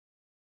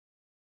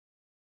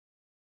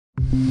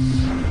We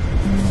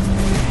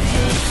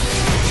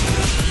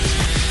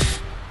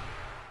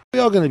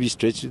are going to be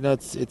stretched.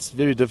 It's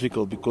very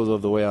difficult because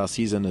of the way our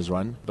season is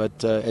run.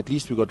 But at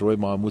least we got Roy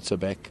Mahamutsa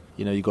back.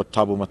 You got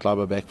Thabo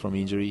Matlaba back from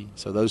injury.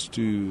 So those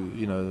two,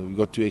 we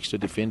got 2 extra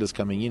defenders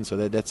coming in. So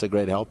that's a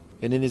great help.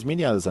 And then there's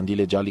many others.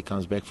 Andile Jali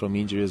comes back from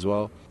injury as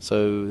well.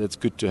 So that's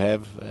good to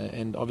have.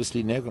 And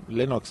obviously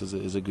Lennox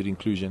is a good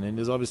inclusion. And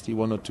there's obviously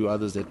 1 or 2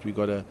 others that we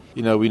got to,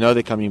 we know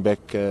they're coming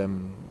back.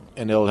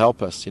 And they'll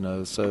help us,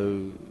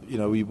 So,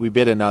 we're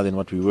better now than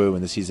what we were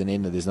when the season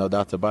ended. There's no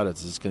doubt about it.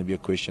 It's just going to be a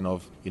question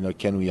of,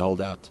 can we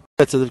hold out?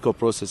 That's a difficult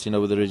process,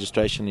 with the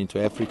registration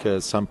into Africa.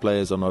 Some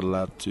players are not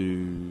allowed to,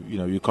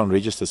 you can't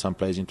register some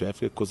players into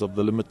Africa because of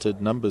the limited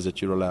numbers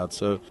that you're allowed.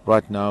 So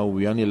right now,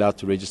 we're only allowed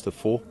to register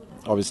 4.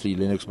 Obviously,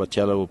 Lennox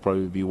Bachela will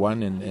probably be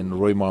 1, and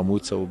Roy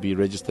Mahamutsa will be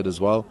registered as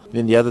well.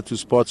 Then the other 2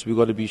 spots, we've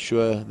got to be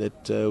sure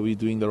that we're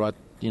doing the right,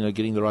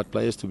 getting the right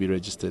players to be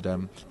registered.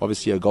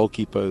 Obviously, a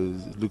goalkeeper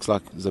looks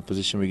like is a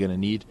position we're going to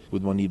need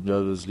with Moeeneb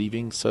Josephs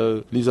leaving.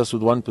 So leaves us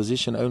with 1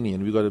 position only,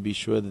 and we've got to be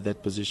sure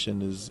that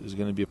position is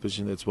going to be a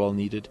position that's well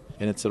needed,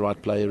 and it's the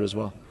right player as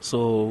well.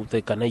 So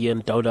the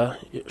Canadian Dauda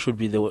should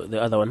be the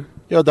other one?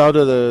 Yeah,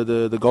 Dauda,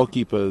 the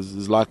goalkeeper,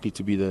 is likely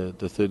to be the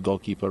 3rd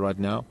goalkeeper right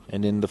now.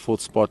 And then the 4th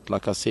spot,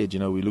 like I said,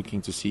 we're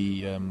looking to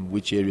see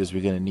which areas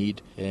we're going to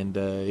need. And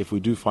if we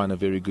do find a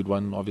very good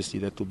one, obviously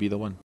that will be the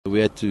one. We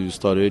had to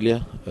start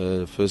earlier,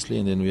 firstly,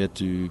 and then we had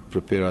to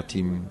prepare our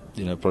team,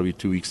 probably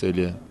 2 weeks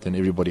earlier than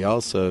everybody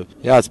else. So,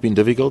 yeah, it's been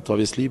difficult,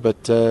 obviously,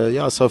 but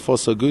so far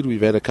so good.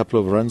 We've had a couple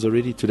of runs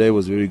already. Today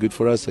was very good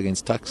for us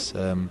against Tuks,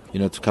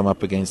 to come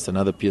up against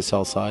another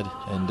PSL side,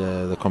 and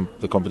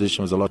the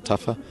competition was a lot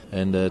tougher,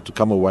 and to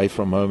come away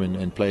from home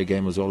and play a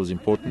game as well is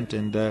important.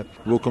 And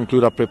we'll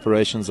conclude our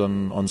preparations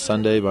on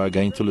Sunday by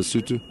going to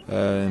Lesotho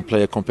and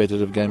play a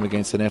competitive game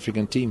against an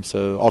African team.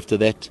 So after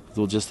that,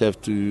 we'll just have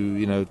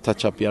to,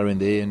 touch up here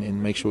and there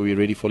and make sure we're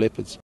ready for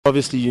Leopards.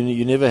 Obviously,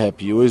 you're never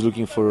happy. You're always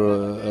looking for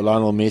a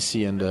Lionel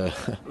Messi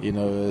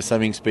and,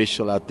 something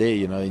special out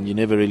there, and you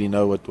never really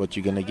know what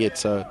you're going to get.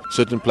 So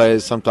certain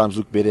players sometimes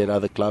look better at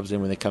other clubs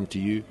than when they come to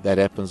you. That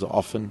happens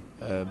often.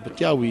 But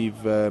yeah,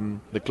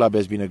 the club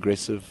has been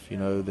aggressive.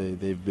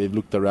 They've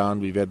looked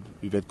around. We've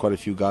had quite a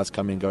few guys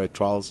come and go at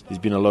trials. There's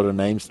been a lot of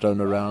names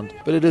thrown around.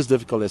 But it is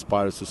difficult as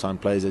Pirates to sign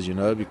players, as you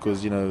know,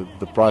 because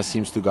the price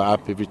seems to go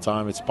up every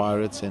time it's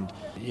Pirates, and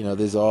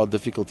there's all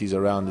difficulties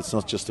around. It's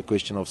not just a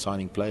question of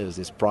signing players.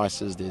 There's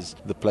prices. There's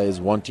the players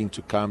wanting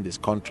to come. There's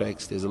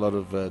contracts. There's a lot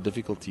of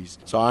difficulties.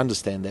 So I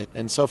understand that.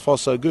 And so far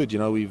so good.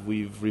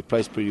 We've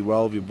replaced pretty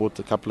well. We brought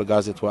a couple of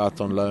guys that were out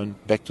on loan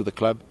back to the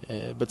club.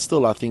 But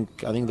still, I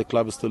think the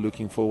club is still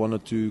looking for 1 or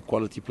 2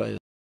 quality players.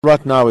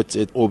 Right now it's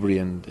Aubrey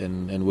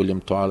and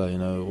William Tyler,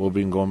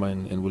 Aubrey Ngoma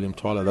and William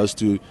Tyler. Those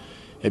 2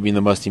 have been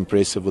the most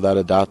impressive without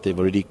a doubt. They've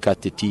already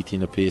cut their teeth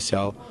in the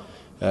PSL.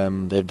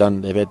 They've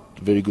had a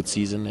very good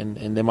season,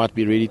 and they might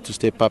be ready to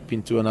step up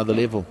into another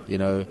level.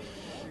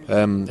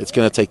 It's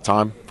going to take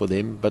time for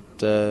them, but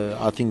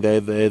I think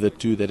they're the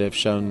 2 that have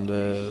shown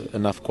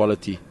enough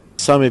quality.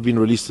 Some have been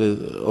released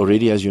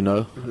already, as you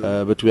know,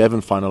 but we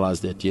haven't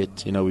finalised that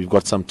yet. We've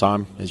got some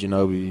time. As you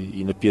know,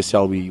 in the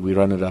PSL we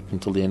run it up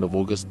until the end of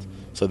August,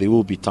 so there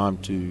will be time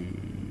to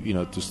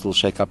still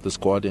shake up the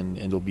squad, and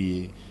there'll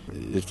be,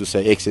 if to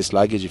say, excess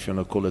luggage, if you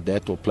want to call it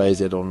that, or players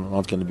that are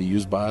not going to be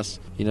used by us.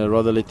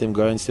 Rather let them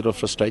go instead of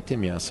frustrate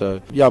them. Yeah.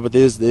 So yeah, but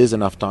there's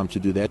enough time to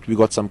do that. We've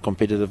got some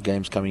competitive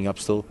games coming up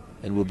still,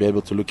 and we'll be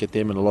able to look at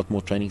them and a lot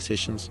more training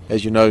sessions.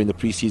 As you know, in the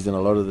pre-season,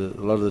 a lot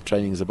of the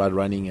training is about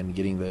running and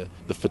getting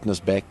the fitness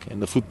back,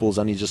 and the football's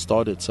only just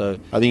started. So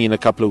I think in a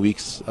couple of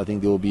weeks, I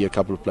think there will be a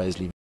couple of players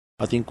leaving.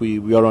 I think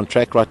we are on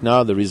track right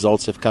now. The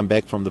results have come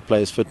back from the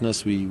players'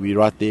 fitness. We're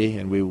right there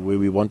and where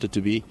we wanted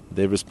to be.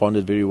 They've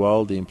responded very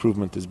well. The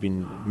improvement has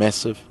been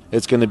massive.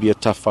 It's going to be a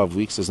tough 5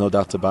 weeks, there's no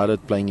doubt about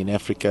it. Playing in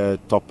Africa,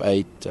 top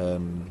 8,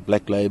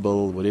 black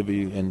label, whatever,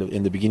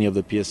 in the beginning of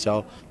the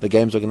PSL. The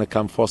games are going to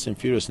come fast and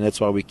furious, and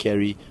that's why we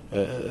carry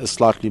a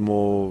slightly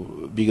more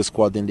bigger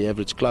squad than the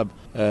average club.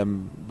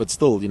 But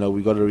still,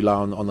 we've got to rely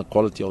on the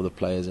quality of the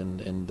players,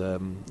 and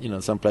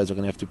some players are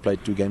going to have to play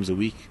 2 games a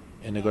week,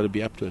 and they've got to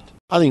be up to it.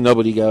 I think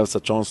nobody gave us a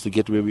chance to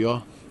get where we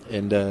are.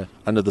 And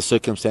under the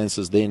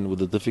circumstances then, with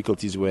the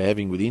difficulties we're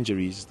having with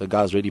injuries, the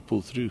guys really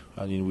pulled through.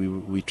 I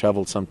mean, we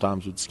travelled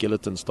sometimes with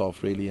skeleton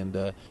staff, really, and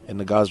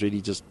the guys really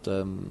just,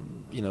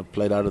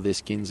 played out of their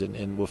skins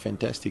and were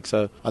fantastic.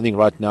 So I think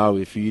right now,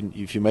 if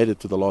you made it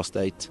to the last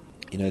 8,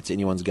 it's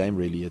anyone's game,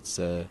 really. It's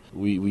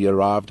we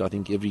arrived. I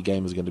think every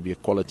game is going to be a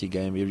quality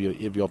game.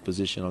 Every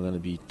opposition are going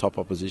to be top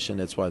opposition.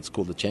 That's why it's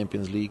called the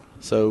Champions League.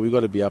 So we've got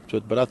to be up to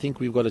it. But I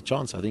think we've got a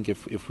chance. I think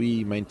if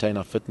we maintain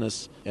our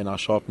fitness and our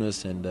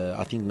sharpness, and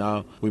I think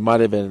now we might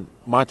have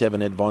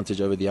an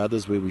advantage over the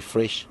others where we're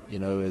fresh.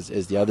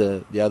 As the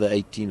other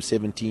 8 teams,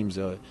 7 teams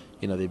are.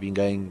 They've been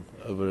going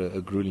over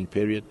a grueling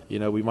period.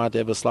 We might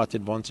have a slight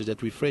advantage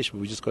that we're fresh, but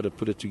we just got to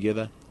put it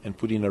together and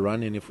put in a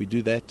run. And if we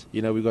do that,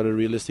 we've got a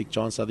realistic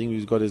chance. I think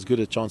we've got as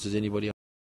good a chance as anybody else.